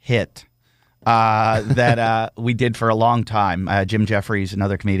Hit that we did for a long time. Jim Jeffries,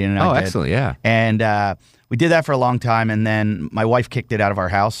 another comedian, and I did. Excellent, yeah. And we did that for a long time, and then my wife kicked it out of our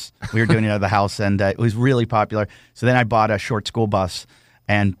house. We were doing it out of the house, and it was really popular. So then I bought a short school bus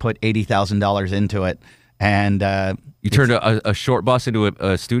and put $80,000 into it. And you turned a short bus into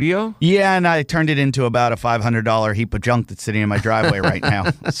a studio? Yeah, and I turned it into about a $500 heap of junk that's sitting in my driveway right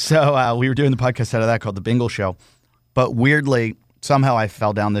now. So we were doing the podcast out of that called The Bingle Show. But weirdly, somehow I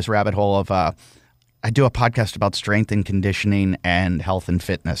fell down this rabbit hole of I do a podcast about strength and conditioning and health and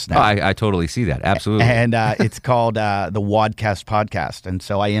fitness now. Oh, I totally see that. Absolutely. And it's called the Wadcast Podcast. And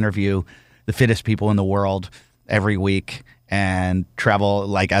so I interview the fittest people in the world every week and travel,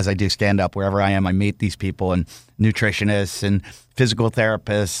 like as I do stand-up, wherever I am, I meet these people and nutritionists and physical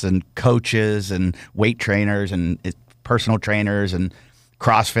therapists and coaches and weight trainers and personal trainers and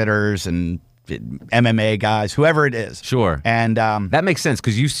CrossFitters and MMA guys, whoever it is. Sure. And that makes sense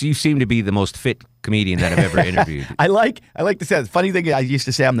because you seem to be the most fit comedian that I've ever interviewed. I like to say, the funny thing, I used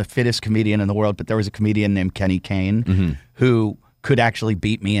to say I'm the fittest comedian in the world, but there was a comedian named Kenny Kane who could actually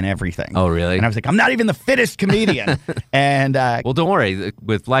beat me in everything. Oh, really? And I was like, I'm not even the fittest comedian. And well, don't worry.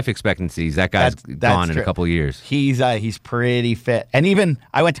 With life expectancies, that guy's gone in a couple of years. He's pretty fit. And even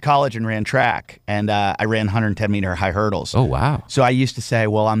I went to college and ran track, and I ran 110-meter high hurdles. Oh, wow. So I used to say,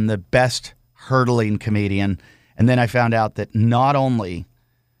 well, I'm the best hurdling comedian. And then I found out that not only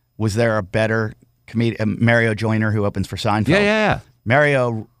was there a better comedian, Mario Joyner, who opens for Seinfeld. Yeah.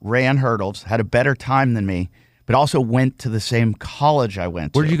 Mario ran hurdles, had a better time than me, but also went to the same college I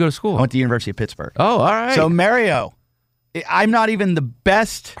went to. Where did you go to school? I went to the University of Pittsburgh. Oh, all right. So Mario, I'm not even the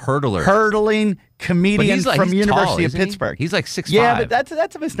best hurdling comedian from University of Pittsburgh. He's like 6'5". Yeah, but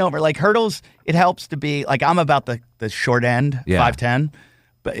that's a misnomer. Like hurdles, it helps to be like I'm about the short end, 5'10".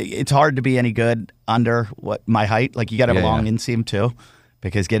 But it's hard to be any good under what my height. Like you got to have a long inseam too,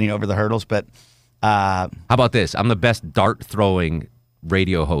 because getting over the hurdles. But how about this? I'm the best dart throwing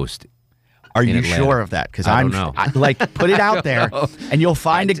radio host. Are you sure of that? Because I don't know. Put it out there, and you'll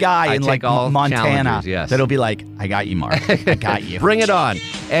find a guy in like Montana that'll be like, "I got you, Mark. I got you." Bring it on,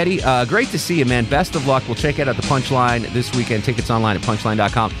 Eddie. Great to see you, man. Best of luck. We'll check it out at the Punchline this weekend. Tickets online at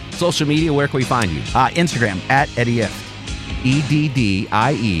punchline.com. Social media, where can we find you? Instagram at Eddie Ifft. EDDIE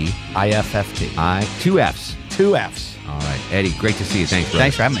IFFT. 2 F's. 2 F's. All right, Eddie. Great to see you. Thanks, brother.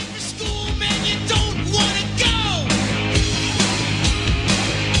 Thanks for having me.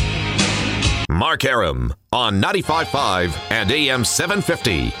 Mark Arum on 95.5 and AM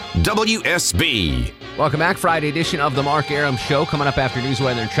 750 WSB. Welcome back. Friday edition of the Mark Arum Show. Coming up after news,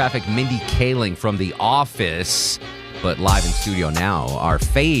 weather, and traffic, Mindy Kaling from The Office. But live in studio now, our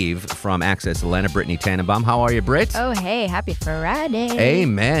fave from Accessatl, Brittany Tannenbaum. How are you, Britt? Oh, hey, happy Friday.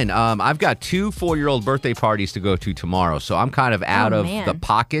 Amen. I've got 2 4-year-old birthday parties to go to tomorrow, so I'm kind of out of the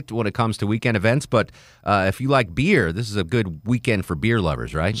pocket when it comes to weekend events. But if you like beer, this is a good weekend for beer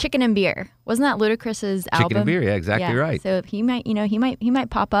lovers, right? Chicken and Beer. Wasn't that Ludacris's album? Chicken and Beer, yeah, exactly right. So he might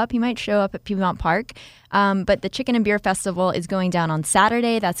pop up. He might show up at Piedmont Park. But the Chicken and Beer Festival is going down on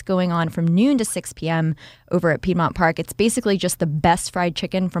Saturday. That's going on from noon to 6 p.m. over at Piedmont Park. It's basically just the best fried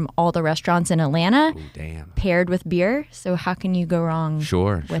chicken from all the restaurants in Atlanta, paired with beer. So how can you go wrong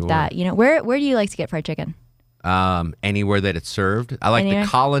with that? You know, where do you like to get fried chicken? Anywhere that it's served. I like the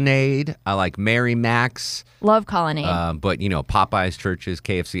Colonnade. I like Mary Mac's. Love Colonnade. But, Popeyes, Churches,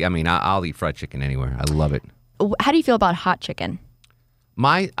 KFC. I mean, I'll eat fried chicken anywhere. I love it. How do you feel about hot chicken?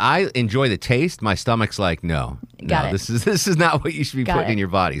 I enjoy the taste. My stomach's like, no, this is not what you should be putting in your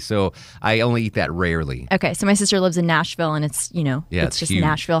body. So I only eat that rarely. Okay, so my sister lives in Nashville, and it's it's just huge.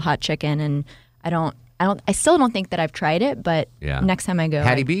 Nashville hot chicken, and I I still don't think that I've tried it, but next time I go,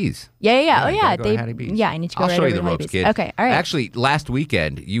 Hattie B's. Yeah. Oh yeah, Go to Hattie B's. Yeah, I need to go. I'll right show you over the to Hattie ropes, B's. kid. Okay, all right. Actually, last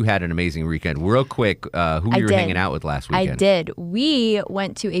weekend you had an amazing weekend. Real quick, who you were hanging out with last weekend? I did. We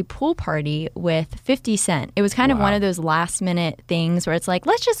went to a pool party with 50 Cent. It was kind of one of those last minute things where it's like,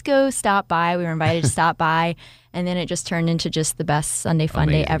 let's just go stop by. We were invited to stop by. And then it just turned into just the best Sunday fun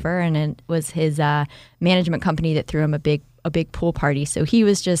day ever. And it was his management company that threw him a big pool party. So he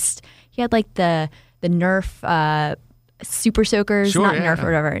had like the Nerf super soakers, not Nerf or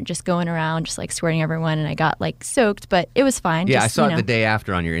whatever, just going around, just like squirting everyone. And I got like soaked, but it was fine. Yeah, just, I saw it the day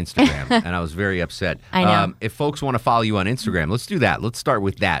after on your Instagram, and I was very upset. I know. If folks want to follow you on Instagram, let's do that. Let's start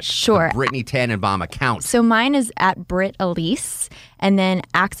with that. Sure. The Brittany Tannenbaum account. So mine is at Britt Elise, and then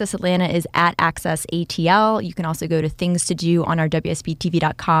Access Atlanta is at Accessatl. You can also go to things to do on our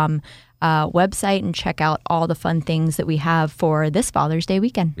WSBTV.com website and check out all the fun things that we have for this Father's Day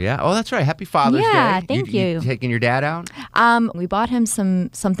weekend. Yeah. Oh, that's right. Happy Father's Day. Yeah, thank you. You taking your dad out? We bought him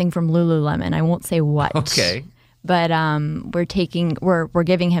something from Lululemon. I won't say what. Okay. But we're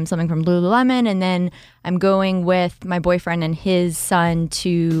giving him something from Lululemon, and then I'm going with my boyfriend and his son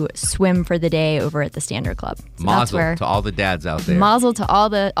to swim for the day over at the Standard Club. So Mazel to all the dads out there. Mazel to all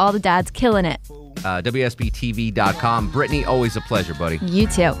the dads killing it. WSBTV.com. Brittany, always a pleasure, buddy. You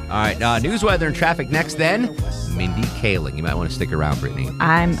too. All right, news, weather, and traffic next. Then Mindy Kaling. You might want to stick around, Brittany.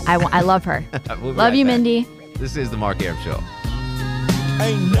 I love her. We'll be love right you, back. Mindy. This is the Mark Arum Show.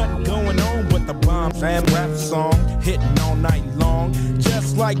 Ain't nothing going on but the bombs and rap song hitting all night long,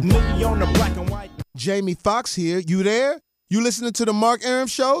 just like me on the black and white. Jamie Foxx here. You there? You listening to the Mark Arum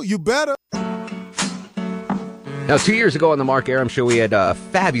Show? You better. Now, 2 years ago on the Mark Arum Show, we had a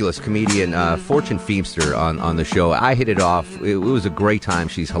fabulous comedian, Fortune Feimster, on the show. I hit it off. It was a great time.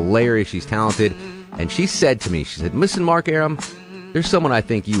 She's hilarious. She's talented. And she said to me, listen, Mark Arum, there's someone I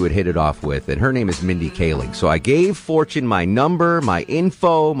think you would hit it off with, and her name is Mindy Kaling. So I gave Fortune my number, my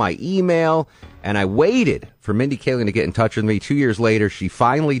info, my email, and I waited for Mindy Kaling to get in touch with me. 2 years later, she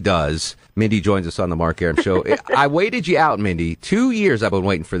finally does. Mindy joins us on the Mark Arum Show. I waited you out, Mindy. 2 years I've been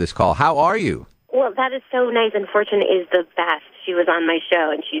waiting for this call. How are you? Well, that is so nice, and Fortune is the best. She was on my show,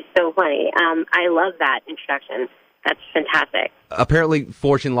 and she's so funny. I love that introduction. That's fantastic. Apparently,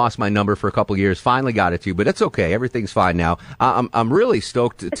 Fortune lost my number for a couple of years. Finally got it to you, but it's okay. Everything's fine now. I'm really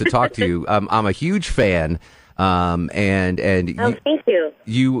stoked to talk to you. I'm a huge fan. And thank you.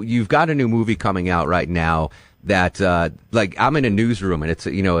 You've got a new movie coming out right now that like I'm in a newsroom, and it's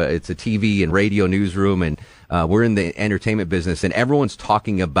a TV and radio newsroom, and we're in the entertainment business, and everyone's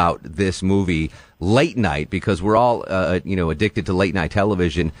talking about this movie late night because we're all addicted to late night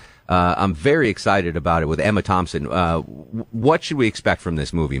television. I'm very excited about it with Emma Thompson. What should we expect from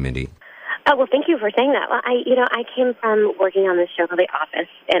this movie, Mindy? Oh, well, thank you for saying that. Well, I came from working on this show called The Office,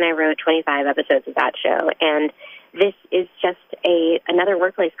 and I wrote 25 episodes of that show. And this is just another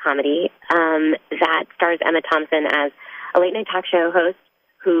workplace comedy that stars Emma Thompson as a late-night talk show host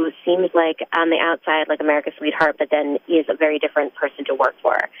who seems like on the outside like America's sweetheart, but then is a very different person to work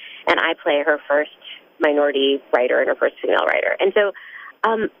for. And I play her first minority writer and her first female writer. And so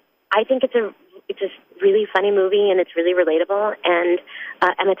I think it's a really funny movie, and it's really relatable. And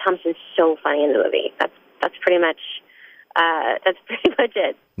Emma Thompson's so funny in the movie. That's pretty much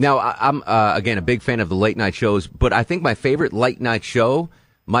it. Now, I'm again a big fan of the late night shows, but I think my favorite late night show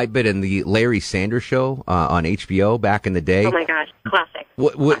might have been in the Larry Sanders Show on HBO back in the day. Oh my gosh, classic.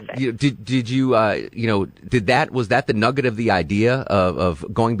 Was that the nugget of the idea of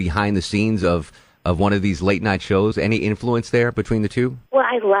going behind the scenes of one of these late night shows? Any influence there between the two? Well,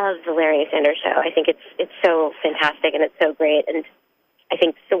 I love the Larry Sanders Show. I think it's so fantastic and it's so great, and I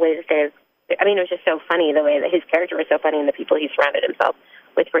think the way that it was just so funny, the way that his character was so funny and the people he surrounded himself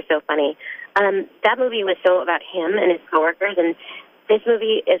with were so funny. That movie was so about him and his coworkers, and this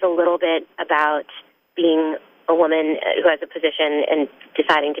movie is a little bit about being a woman who has a position and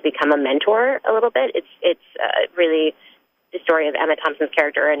deciding to become a mentor a little bit. It's really the story of Emma Thompson's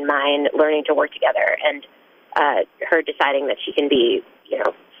character and mine learning to work together, and her deciding that she can be,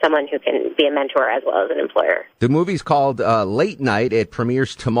 someone who can be a mentor as well as an employer. The movie's called Late Night. It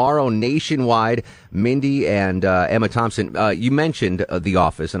premieres tomorrow nationwide. Mindy and Emma Thompson, you mentioned The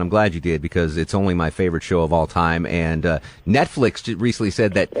Office, and I'm glad you did because it's only my favorite show of all time. And Netflix recently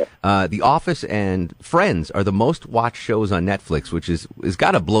said that The Office and Friends are the most watched shows on Netflix, which is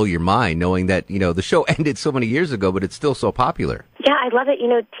got to blow your mind knowing that, the show ended so many years ago, but it's still so popular. Yeah, I love it.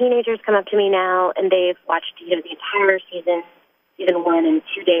 Teenagers come up to me now and they've watched the entire season 1 in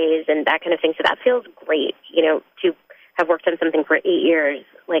 2 days and that kind of thing. So that feels great, to have worked on something for 8 years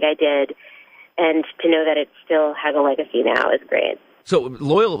like I did, and to know that it still has a legacy now is great. So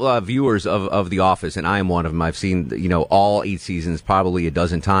loyal viewers of The Office, and I am one of them. I've seen all 8 seasons probably a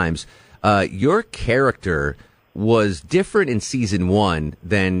dozen times. Your character was different in season 1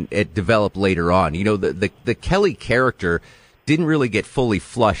 than it developed later on. The Kelly character didn't really get fully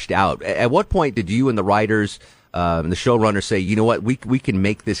flushed out. At what point did you and the writers and the showrunner say, you know what, we can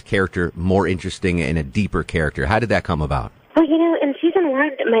make this character more interesting and a deeper character? How did that come about? Well, in season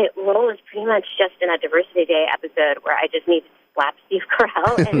 1, my role was pretty much just in a Diversity Day episode where I just needed to slap Steve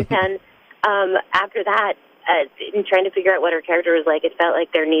Carell. And then after that, in trying to figure out what her character was like, it felt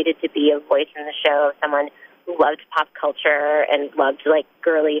like there needed to be a voice in the show, someone who loved pop culture and loved, like,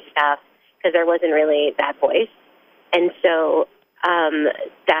 girly stuff, because there wasn't really that voice. And so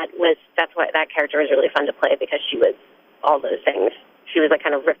that's why that character was really fun to play, because she was all those things. She was like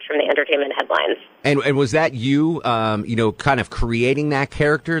kind of ripped from the entertainment headlines. And was that you, kind of creating that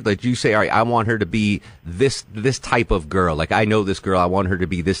character? Did you say, all right, I want her to be this type of girl. Like, I know this girl. I want her to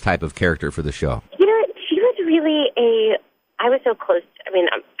be this type of character for the show. She was really I was so close,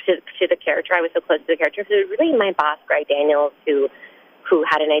 to the character. I was so close to the character. So it was really my boss, Greg Daniels, who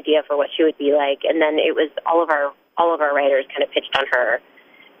had an idea for what she would be like. And then it was all of our writers kind of pitched on her,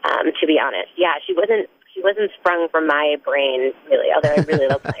 to be honest. Yeah, she wasn't sprung from my brain, really, although I really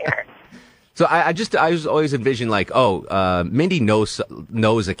love playing her. So I was always envisioned like, Mindy knows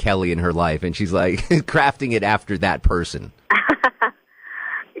a Kelly in her life, and she's like crafting it after that person.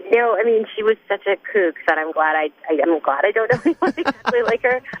 No, she was such a kook that I'm glad I don't know anyone exactly like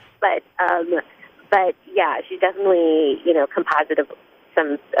her, but yeah, she's definitely composite of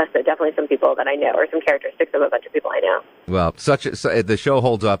definitely some people that I know, or some characteristics of a bunch of people I know. Well, the show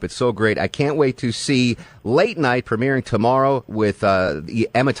holds up. It's so great. I can't wait to see Late Night premiering tomorrow with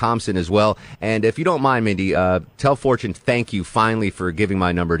Emma Thompson as well. And if you don't mind, Mindy, tell Fortune thank you finally for giving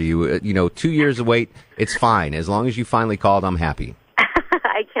my number to you. 2 years of wait, it's fine. As long as you finally called, I'm happy.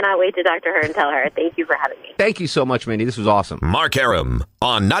 I cannot wait to talk to her and tell her. Thank you for having me. Thank you so much, Mindy. This was awesome. Mark Arum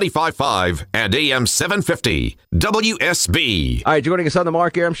on 95.5 and AM 750 WSB. All right, joining us on the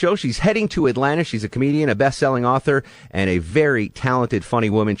Mark Arum Show, she's heading to Atlanta. She's a comedian, a best-selling author, and a very talented, funny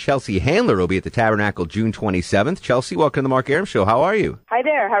woman. Chelsea Handler will be at the Tabernacle June 27th. Chelsea, welcome to the Mark Arum Show. How are you? Hi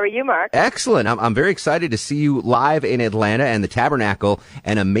there. How are you, Mark? Excellent. I'm very excited to see you live in Atlanta, and the Tabernacle,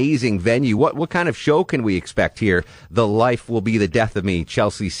 an amazing venue. What kind of show can we expect here? The Life Will Be the Death of Me,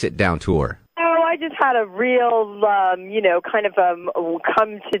 Chelsea sit-down tour. Oh, I just had a real,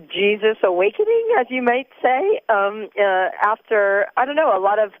 come to Jesus awakening, as you might say. After, I don't know,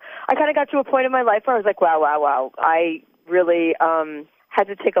 I kind of got to a point in my life where I was like, wow. I really had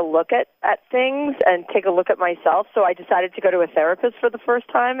to take a look at things and take a look at myself. So I decided to go to a therapist for the first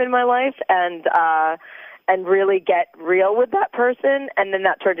time in my life and really get real with that person. And then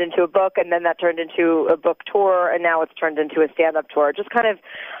that turned into a book, and then that turned into a book tour, and now it's turned into a stand-up tour. Just kind of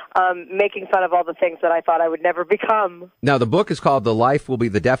making fun of all the things that I thought I would never become. Now, the book is called The Life Will Be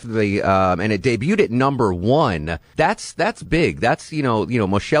the Death of Me, and it debuted at number 1. That's big. That's,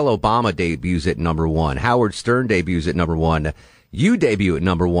 Michelle Obama debuts at number 1. Howard Stern debuts at number 1. You debut at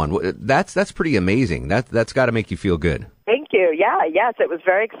number 1. That's pretty amazing. That's got to make you feel good. Thank you. Yeah, yes, it was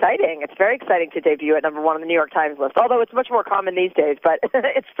very exciting. It's very exciting to debut at number 1 on the New York Times list, although it's much more common these days, but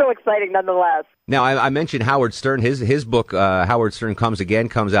it's still exciting nonetheless. Now, I mentioned Howard Stern. His book, Howard Stern Comes Again,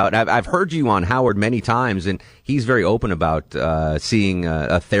 comes out. I've heard you on Howard many times, and he's very open about seeing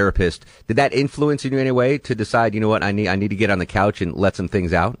a therapist. Did that influence you in any way to decide, I need to get on the couch and let some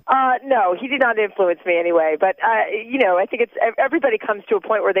things out? No, he did not influence me anyway. But, I think everybody comes to a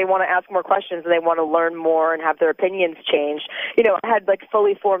point where they want to ask more questions and they want to learn more and have their opinions changed. I had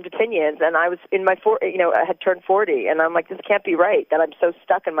fully formed opinions, and I was in my, I had turned 40, and I'm like, this can't be right, that I'm so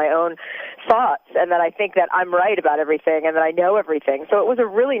stuck in my own thoughts, and that I think that I'm right about everything and that I know everything. So it was a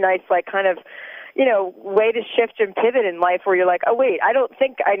really nice, kind of, way to shift and pivot in life where you're like, oh, wait, I don't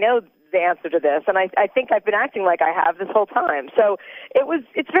think I know the answer to this, and I think I've been acting like I have this whole time. So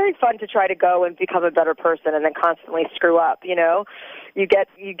it's very fun to try to go and become a better person and then constantly screw up, You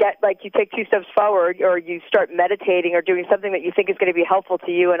take 2 steps forward, or you start meditating or doing something that you think is going to be helpful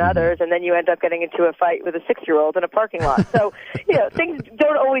to you and others, and then you end up getting into a fight with a 6-year-old in a parking lot. So, things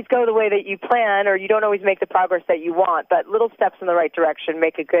don't always go the way that you plan, or you don't always make the progress that you want, but little steps in the right direction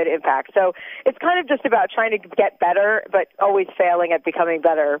make a good impact. So it's kind of just about trying to get better, but always failing at becoming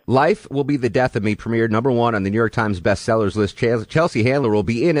better. Life Life Will Be the Death of Me premiered #1 on the New York Times bestsellers list. Chelsea Handler will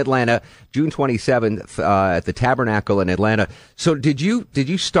be in Atlanta June 27th at the Tabernacle in Atlanta. So did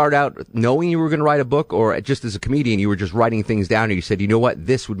you start out knowing you were going to write a book, or just as a comedian you were just writing things down and you said, you know what,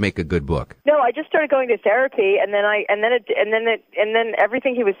 this would make a good book? No, I just started going to therapy, and then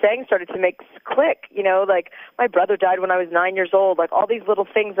everything he was saying started to make click. You know, like my brother died when I was 9 years old. Like all these little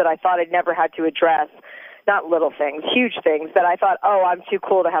things that I thought I'd never had to address. Not little things, huge things that I thought, oh, I'm too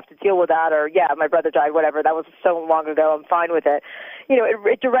cool to have to deal with that, or yeah, my brother died, whatever. That was so long ago. I'm fine with it. You know,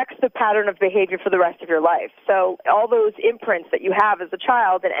 it directs the pattern of behavior for the rest of your life. So all those imprints that you have as a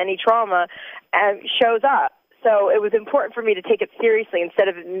child and any trauma shows up. So it was important for me to take it seriously instead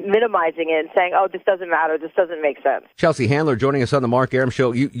of minimizing it and saying, oh, this doesn't matter, this doesn't make sense. Chelsea Handler joining us on the Mark Arum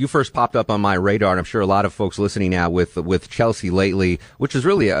Show. You first popped up on my radar, and I'm sure a lot of folks listening now with Chelsea lately, which is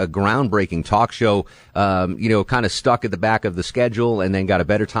really a groundbreaking talk show, kind of stuck at the back of the schedule and then got a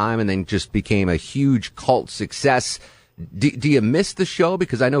better time and then just became a huge cult success. Do you miss the show?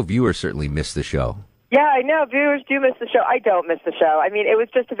 Because I know viewers certainly miss the show. Yeah, I know. Viewers do miss the show. I don't miss the show. I mean, it was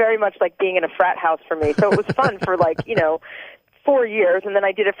just very much like being in a frat house for me. So it was fun for 4 years, and then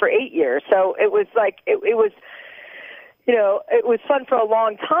I did it for 8 years. So it was like, it was fun for a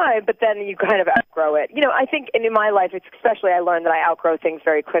long time, but then you kind of outgrow it. You know, I think in my life, especially, I learned that I outgrow things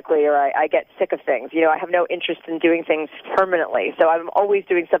very quickly, or I get sick of things. You know, I have no interest in doing things permanently, so I'm always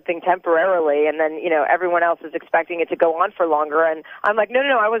doing something temporarily, and then, everyone else is expecting it to go on for longer, and I'm like, no,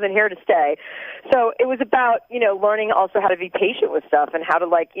 I wasn't here to stay. So it was about, learning also how to be patient with stuff and how to,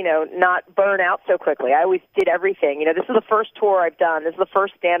 not burn out so quickly. I always did everything. You know, this is the first tour I've done. This is the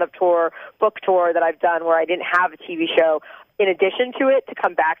first stand-up tour, book tour that I've done where I didn't have a TV show in addition to it to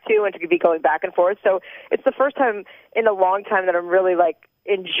come back to and to be going back and forth. So it's the first time in a long time that I'm really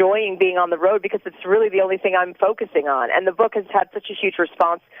enjoying being on the road because it's really the only thing I'm focusing on. And the book has had such a huge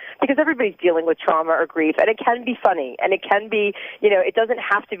response because everybody's dealing with trauma or grief, and it can be funny, and it can be, it doesn't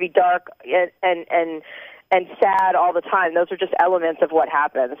have to be dark and sad all the time. Those are just elements of what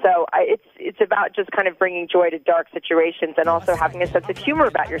happens. So it's about just kind of bringing joy to dark situations and also having a sense of humor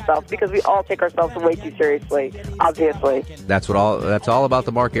about yourself because we all take ourselves way too seriously, obviously. That's all about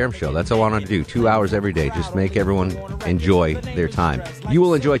the Mark Arum Show. That's all I wanted to do. 2 hours every day. Just make everyone enjoy their time. You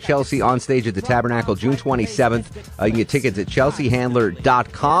will enjoy Chelsea on stage at the Tabernacle June 27th. You can get tickets at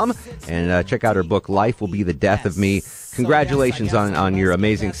chelseahandler.com and check out her book, Life Will Be the Death of Me. Congratulations on your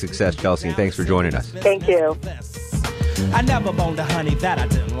amazing success, Chelsea, and thanks for joining us. Thank you. I never boned a honey that I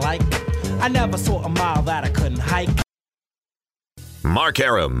didn't like. I never saw a mile that I couldn't hike. Mark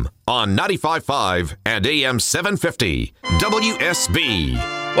Arum on 95.5 and AM 750 WSB.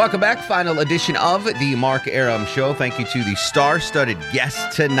 Welcome back. Final edition of the Mark Arum Show. Thank you to the star-studded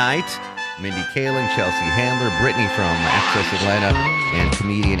guests tonight. Mindy Kaling, Chelsea Handler, Brittany from Accessatl, and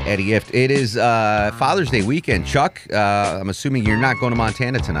comedian Eddie Ifft. It is Father's Day weekend. Chuck, I'm assuming you're not going to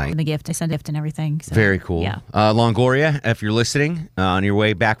Montana tonight. The gift. I sent a gift and everything. So. Very cool. Yeah. Longoria, if you're listening, on your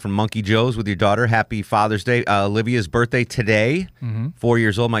way back from Monkey Joe's with your daughter, happy Father's Day. Olivia's birthday today, 4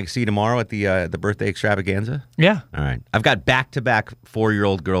 years old. Might see you tomorrow at the birthday extravaganza. Yeah. All right. I've got back-to-back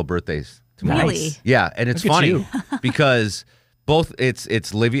 4-year-old girl birthdays tomorrow. Really? Yeah, and it's funny because... Both it's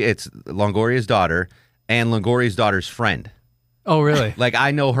Longoria's daughter and Longoria's daughter's friend. Oh, really?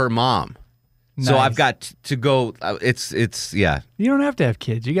 I know her mom. Nice. So I've got to go. It's yeah. You don't have to have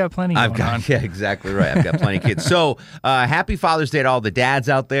kids. You got plenty going on. Yeah, exactly right. I've got plenty of kids. So happy Father's Day to all the dads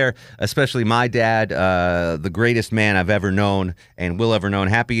out there, especially my dad, the greatest man I've ever known and will ever known.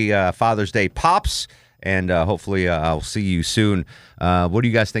 Happy Father's Day, Pops, and hopefully I'll see you soon. What are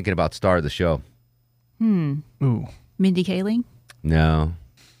you guys thinking about star of the show? Ooh. Mindy Kaling? No.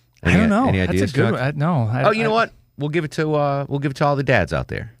 I don't know. Any ideas, That's a good Chuck? No. You know what? We'll give it to all the dads out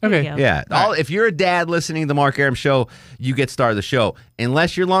there. Okay. Yeah. If you're a dad listening to the Mark Arum Show, you get star of the show.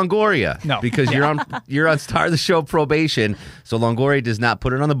 Unless you're Longoria. No. Because you're on star of the show probation. So Longoria does not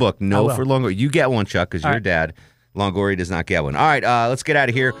put it on the book. No for Longoria. You get one, Chuck, because you're a dad. Longoria does not get one. All right, let's get out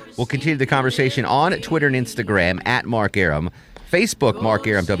of here. We'll continue the conversation on Twitter and Instagram at Mark Arum. Facebook, Mark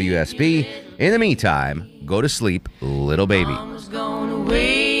Arum WSB. In the meantime, go to sleep, little baby. Mama's gone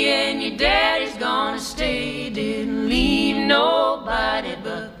away and your daddy's gonna stay. Didn't leave nobody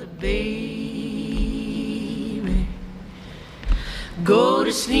but the baby. Go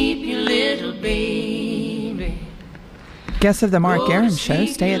to sleep, you little baby. Guests of the Mark Arum Show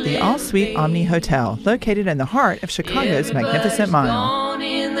stay at the All Suite Omni Hotel, located in the heart of Chicago's Magnificent Mile.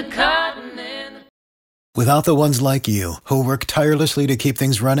 Without the ones like you, who work tirelessly to keep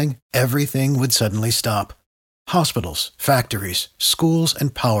things running, everything would suddenly stop. Hospitals, factories, schools,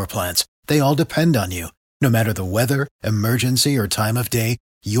 and power plants, they all depend on you. No matter the weather, emergency, or time of day,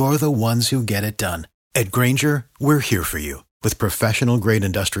 you're the ones who get it done. At Grainger, we're here for you with professional-grade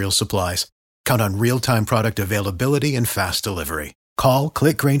industrial supplies. Count on real-time product availability and fast delivery. Call,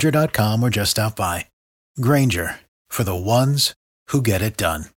 click Grainger.com, or just stop by. Grainger, for the ones who get it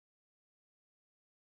done.